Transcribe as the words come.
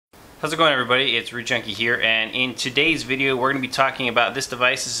How's it going, everybody? It's Root Junkie here, and in today's video we're going to be talking about this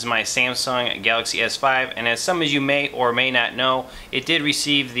device. This is my Samsung Galaxy S5, and as some of you may or may not know, it did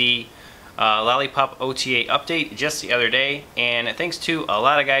receive the Lollipop OTA update just the other day, and thanks to a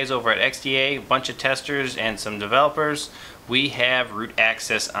lot of guys over at XDA, a bunch of testers, and some developers, we have root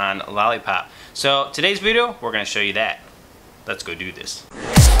access on Lollipop. So today's video, we're going to show you that. Let's go do this.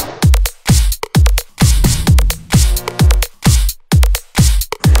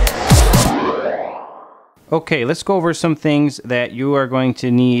 Okay, let's go over some things that you are going to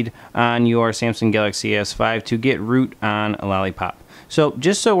need on your Samsung Galaxy S5 to get root on Lollipop. So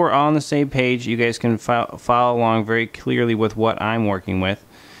just so we're all on the same page, you guys can follow along very clearly with what I'm working with.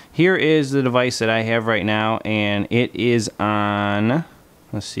 Here is the device that I have right now, and it is on,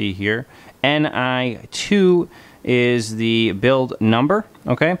 let's see here, NI2 is the build number,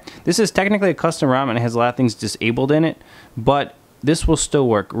 okay? This is technically a custom ROM and it has a lot of things disabled in it, but this will still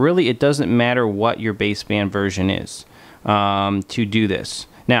work. Really, it doesn't matter what your baseband version is to do this.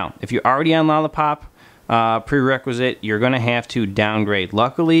 Now, if you're already on Lollipop, prerequisite, you're going to have to downgrade.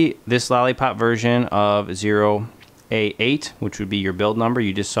 Luckily, this Lollipop version of 0A8, which would be your build number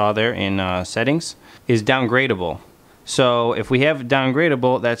you just saw there in settings, is downgradable. So if we have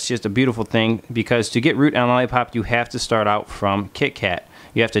downgradable, that's just a beautiful thing, because to get root on Lollipop, you have to start out from Kitkat.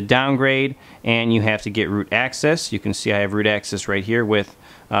 You have to downgrade and you have to get root access. You can see I have root access right here with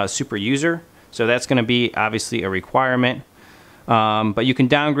super user. So that's going to be obviously a requirement. But you can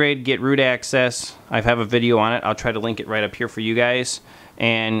downgrade, get root access. I have a video on it. I'll try to link it right up here for you guys.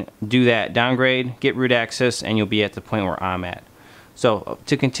 And do that. Downgrade, get root access, and you'll be at the point where I'm at. So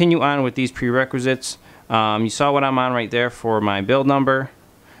to continue on with these prerequisites, you saw what I'm on right there for my build number.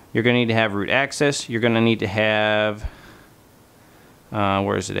 You're going to need to have root access. You're going to need to have...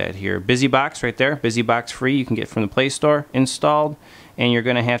 where is it at here? BusyBox right there. BusyBox free, you can get from the Play Store, installed. And you're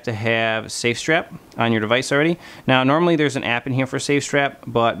going to have Safestrap on your device already. Now, normally there's an app in here for Safestrap,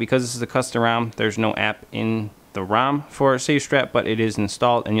 but because this is a custom ROM, there's no app in the ROM for Safestrap, but it is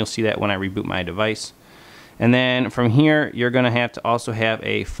installed, and you'll see that when I reboot my device. And then from here, you're going to have to also have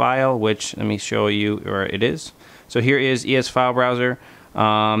a file, which let me show you where it is. So here is ES File Browser.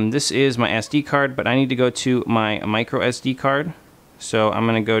 This is my SD card, but I need to go to my micro SD card. So I'm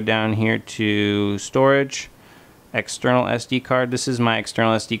going to go down here to storage, external SD card. This is my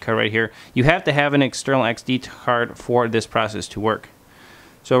external SD card right here. You have to have an external SD card for this process to work.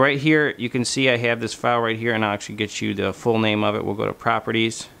 So right here you can see I have this file right here, and I'll actually get you the full name of it. We'll go to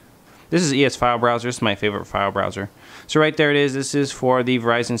properties. This is ES File Browser. This is my favorite file browser. So right there it is. This is for the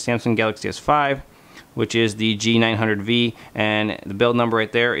Verizon Samsung Galaxy S5, which is the G900V, and the build number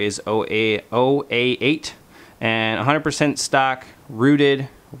right there is OA8, and 100% stock rooted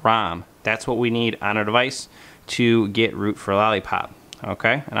ROM. That's what we need on our device to get root for Lollipop.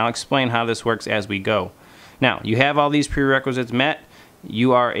 Okay, and I'll explain how this works as we go. Now, you have all these prerequisites met,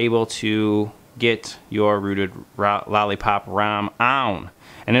 you are able to get your rooted Lollipop ROM on,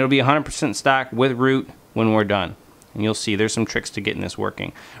 and it'll be 100% stock with root when we're done. And you'll see there's some tricks to getting this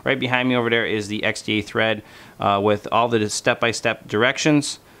working. Right behind me over there is the XDA thread with all the step-by-step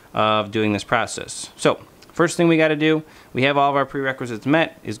directions of doing this process. So first thing we got to do, we have all of our prerequisites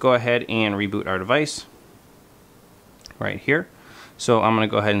met, is go ahead and reboot our device right here. So I'm going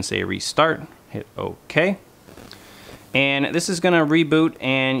to go ahead and say restart, hit OK. And this is going to reboot,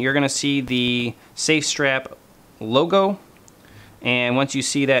 and you're going to see the Safestrap logo. And once you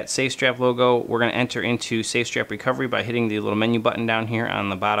see that Safestrap logo, we're going to enter into Safestrap Recovery by hitting the little menu button down here on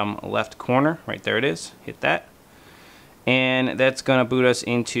the bottom left corner. Right there it is. Hit that. And that's going to boot us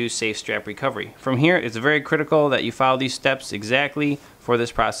into Safestrap Recovery. From here, it's very critical that you follow these steps exactly for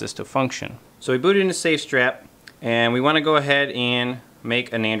this process to function. So we booted into Safestrap, and we want to go ahead and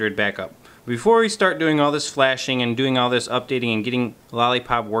make an Android backup. Before we start doing all this flashing and doing all this updating and getting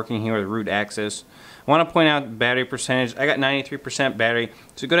Lollipop working here with root access, I want to point out battery percentage. I got 93% battery.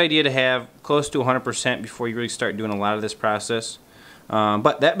 It's a good idea to have close to 100% before you really start doing a lot of this process.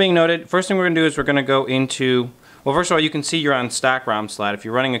 But that being noted, first thing we're going to do is we're going to go into... Well, first of all, you can see you're on stock ROM slot. If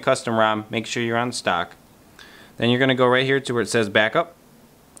you're running a custom ROM, make sure you're on stock. Then you're going to go right here to where it says backup,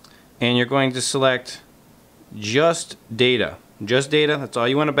 and you're going to select just data. Just data, that's all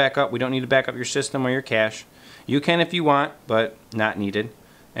you want to back up. We don't need to back up your system or your cache. You can if you want, but not needed.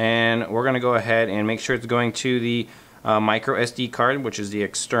 And we're going to go ahead and make sure it's going to the micro SD card, which is the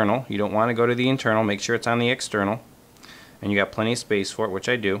external. You don't want to go to the internal. Make sure it's on the external. And you got plenty of space for it, which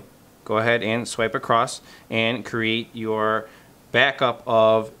I do. Go ahead and swipe across and create your backup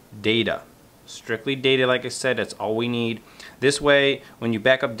of data. Strictly data, like I said, that's all we need. This way, when you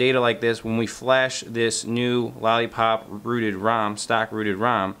back up data like this, when we flash this new Lollipop rooted ROM, stock rooted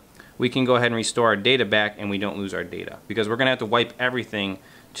ROM, we can go ahead and restore our data back and we don't lose our data, because we're going to have to wipe everything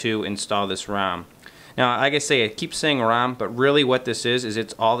to install this ROM. Now, like I say, I keep saying ROM, but really what this is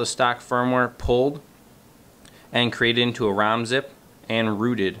it's all the stock firmware pulled and created into a ROM zip and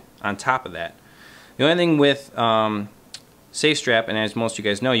rooted on top of that. The only thing with Safestrap, and as most of you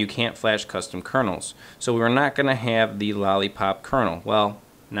guys know, you can't flash custom kernels. So we're not going to have the Lollipop kernel. Well,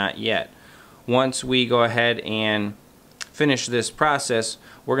 not yet. Once we go ahead and finish this process,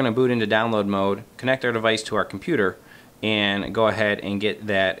 we're going to boot into download mode, connect our device to our computer, and go ahead and get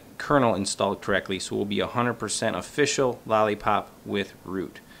that kernel installed correctly. So we'll be 100% official Lollipop with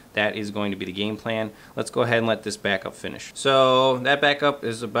root. That is going to be the game plan. Let's go ahead and let this backup finish. So that backup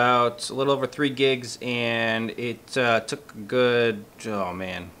is about a little over 3 gigs, and it took a good, oh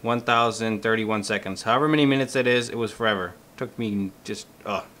man, 1,031 seconds. However many minutes it is, it was forever. It took me just,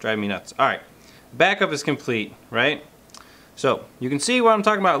 driving me nuts. Alright, backup is complete, right? So you can see what I'm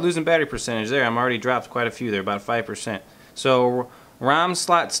talking about losing battery percentage there. I'm already dropped quite a few there, about 5%. So ROM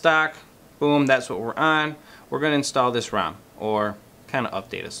slot stock, boom, that's what we're on. We're going to install this ROM, or kind of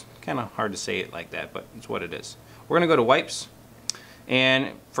update us. Kind of hard to say it like that, but it's what it is. We're going to go to wipes,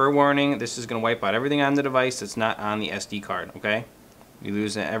 and for a warning, this is going to wipe out everything on the device that's not on the SD card, okay? You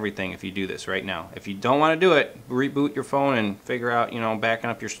lose everything if you do this right now. If you don't want to do it, reboot your phone and figure out, backing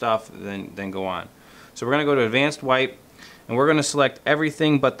up your stuff, then go on. So we're going to go to advanced wipe, and we're going to select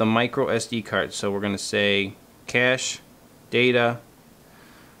everything but the micro SD card. So we're going to say cache, data,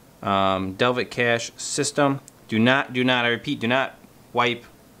 Delvit cache, system. Do not, I repeat, do not wipe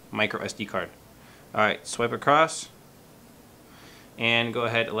micro SD card. Alright, swipe across and go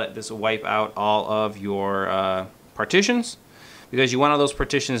ahead and let this wipe out all of your partitions, because you want all those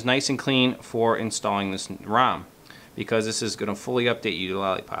partitions nice and clean for installing this ROM, because this is going to fully update you to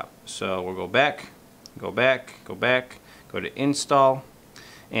Lollipop. So we'll go back, go to install,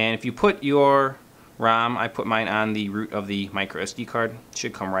 and if you put your ROM, I put mine on the root of the micro SD card, it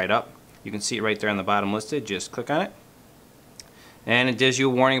should come right up. You can see it right there on the bottom listed. Just click on it, and it gives you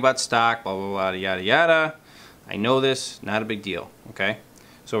a warning about stock, blah blah blah, yada yada. I know this, not a big deal, okay?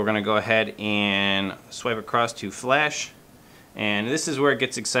 So we're gonna go ahead and swipe across to flash, and this is where it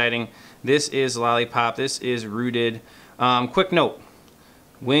gets exciting. This is Lollipop, this is rooted. Quick note,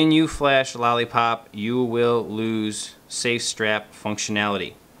 when you flash Lollipop, you will lose Safestrap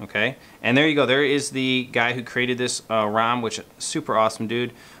functionality, okay? And there you go, there is the guy who created this ROM, which super awesome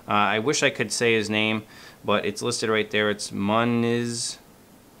dude. I wish I could say his name, but it's listed right there. It's Muniz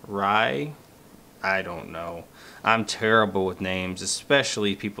Rai. I don't know. I'm terrible with names,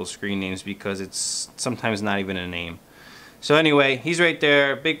 especially people's screen names, because it's sometimes not even a name. So anyway, he's right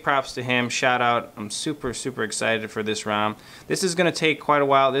there. Big props to him. Shout out. I'm super excited for this ROM. This is going to take quite a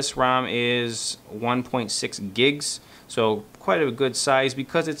while. This ROM is 1.6 gigs, so quite a good size,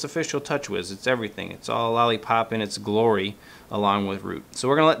 because it's official TouchWiz. It's everything. It's all Lollipop in its glory, along with root. So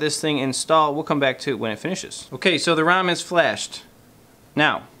we're going to let this thing install. We'll come back to it when it finishes. Okay, so the ROM is flashed.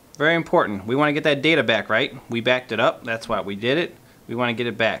 Now, very important, we want to get that data back, right? We backed it up, that's why we did it. We want to get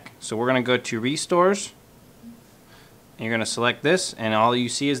it back. So we're going to go to Restores, and you're going to select this, and all you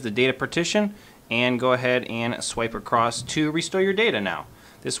see is the data partition, and go ahead and swipe across to restore your data now.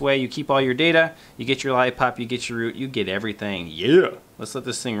 This way you keep all your data, you get your Lollipop, you get your root, you get everything. Yeah! Let's let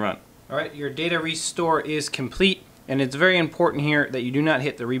this thing run. Alright, your data restore is complete. And it's very important here that you do not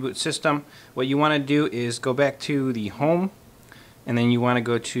hit the reboot system. What you want to do is go back to the home, and then you want to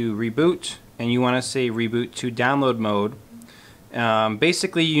go to reboot, and you want to say reboot to download mode.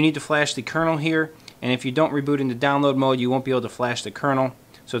 Basically, you need to flash the kernel here, and if you don't reboot into download mode, you won't be able to flash the kernel.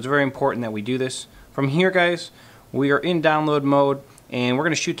 So it's very important that we do this. From here, guys, we are in download mode, and we're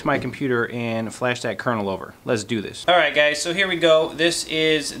going to shoot to my computer and flash that kernel over. Let's do this. Alright guys, so here we go. This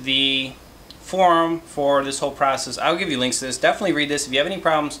is the forum for this whole process. I'll give you links to this. Definitely read this. If you have any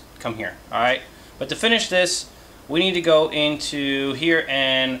problems, come here. Alright? But to finish this, we need to go into here,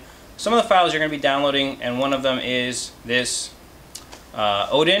 and some of the files you're going to be downloading, and one of them is this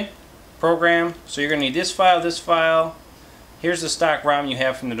Odin program. So you're going to need this file. Here's the stock ROM you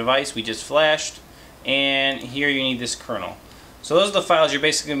have from the device we just flashed, and here you need this kernel. So those are the files you're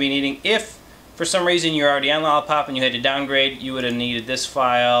basically going to be needing. If for some reason you're already on Lollipop and you had to downgrade, you would have needed this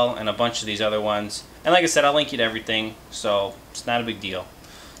file and a bunch of these other ones. And like I said, I'll link you to everything, so it's not a big deal.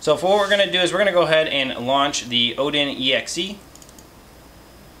 So for what we're going to do is we're going to go ahead and launch the Odin EXE.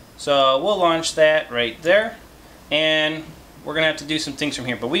 So we'll launch that right there, and we're going to have to do some things from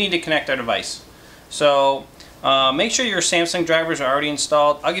here, but we need to connect our device. So make sure your Samsung drivers are already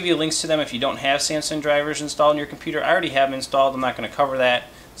installed. I'll give you links to them if you don't have Samsung drivers installed on your computer. I already have them installed. I'm not going to cover that.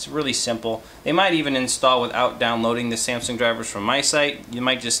 It's really simple. They might even install without downloading the Samsung drivers from my site. You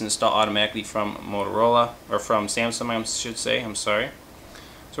might just install automatically from Motorola, or from Samsung I should say, I'm sorry.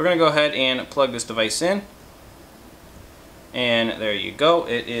 So we're going to go ahead and plug this device in. And there you go,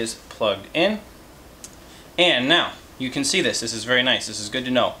 it is plugged in. And now, you can see this. This is very nice. This is good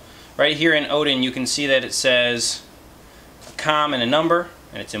to know. Right here in Odin, you can see that it says COM and a number,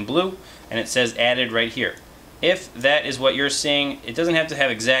 and it's in blue, and it says added right here. If that is what you're seeing, it doesn't have to have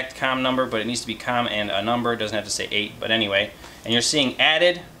exact COM number, but it needs to be COM and a number. It doesn't have to say 8, but anyway. And you're seeing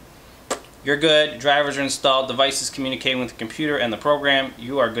added, you're good. Drivers are installed, devices communicating with the computer and the program.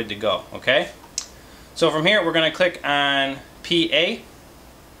 You are good to go, okay? So from here, we're going to click on PA.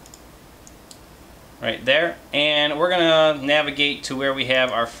 Right there, and we're gonna navigate to where we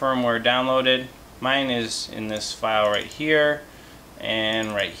have our firmware downloaded. Mine is in this file right here,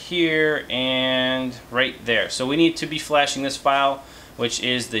 and right here, and right there. So we need to be flashing this file, which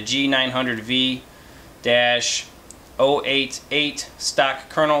is the G900V-088 stock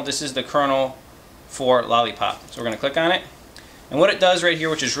kernel. This is the kernel for Lollipop. So we're gonna click on it, and what it does right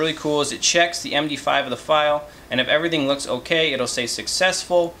here, which is really cool, is it checks the MD5 of the file, and if everything looks okay, it'll say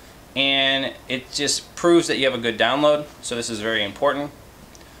successful. And it just proves that you have a good download, so this is very important.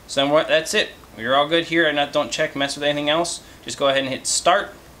 So that's it. You're all good here, and don't mess with anything else. Just go ahead and hit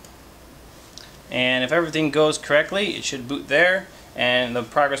start. And if everything goes correctly, it should boot there, and the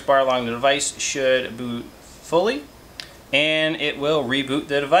progress bar along the device should boot fully, and it will reboot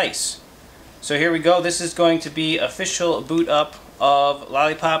the device. So here we go. This is going to be official boot up of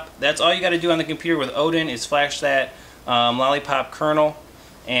Lollipop. That's all you got to do on the computer with Odin is flash that Lollipop kernel.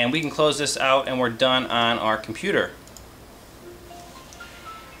 And we can close this out and we're done on our computer.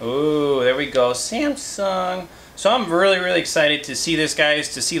 Oh, there we go, Samsung. So I'm really excited to see this,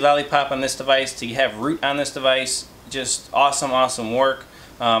 guys, to see Lollipop on this device, to have root on this device. Just awesome work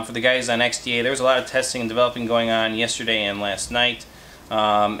for the guys on XDA. There was a lot of testing and developing going on yesterday and last night,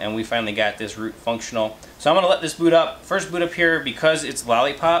 and we finally got this root functional. So I'm going to let this boot up. First boot up here, because it's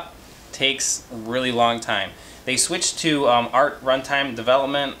Lollipop, takes a really long time. They switched to ART runtime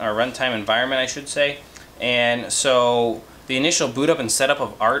development, or runtime environment I should say, and so the initial boot up and setup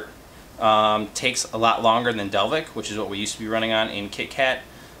of ART takes a lot longer than Delvic, which is what we used to be running on in Kitkat.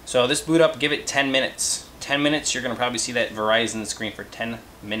 So this boot up, give it 10 minutes. 10 minutes, you're going to probably see that Verizon screen for 10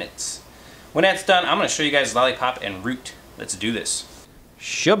 minutes. When that's done, I'm going to show you guys Lollipop and root. Let's do this.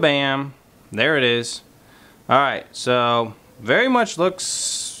 Shabam! There it is. Alright, so very much looks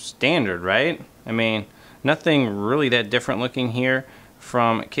standard, right? I mean, nothing really that different looking here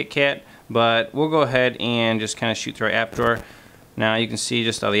from Kitkat, but we'll go ahead and just kind of shoot through our app drawer. Now you can see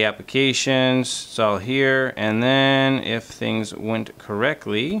just all the applications, it's all here, and then if things went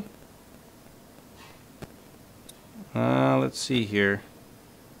correctly, let's see here.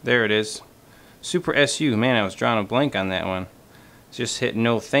 There it is. Super SU, man, I was drawing a blank on that one. Just hit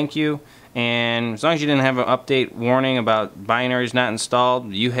no thank you. And as long as you didn't have an update warning about binaries not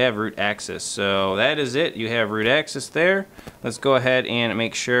installed, you have root access. So that is it. You have root access there. Let's go ahead and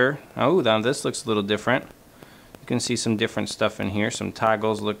make sure. Oh, now this looks a little different. You can see some different stuff in here. Some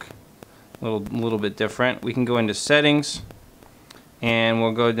toggles look a little bit different. We can go into settings, and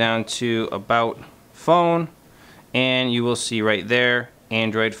we'll go down to about phone, and you will see right there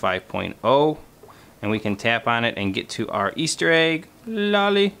Android 5.0. And we can tap on it and get to our Easter egg,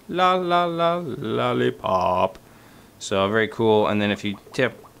 Lollipop. So very cool. And then if you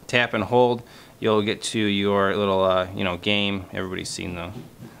tap and hold, you'll get to your little game. Everybody's seen the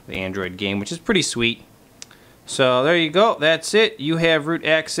Android game, which is pretty sweet. So there you go. That's it. You have root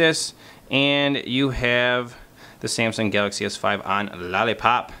access, and you have the Samsung Galaxy S5 on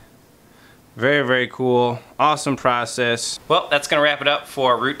Lollipop. Very cool. Awesome process. Well, that's going to wrap it up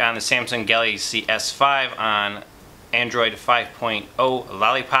for root on the Samsung Galaxy S5 on Android 5.0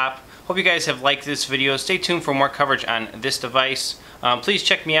 Lollipop. Hope you guys have liked this video. Stay tuned for more coverage on this device. Please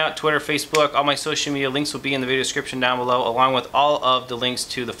check me out, Twitter, Facebook. All my social media links will be in the video description down below, along with all of the links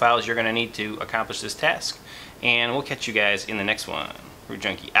to the files you're going to need to accomplish this task. And we'll catch you guys in the next one. Root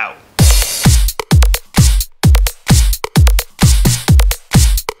Junkie out.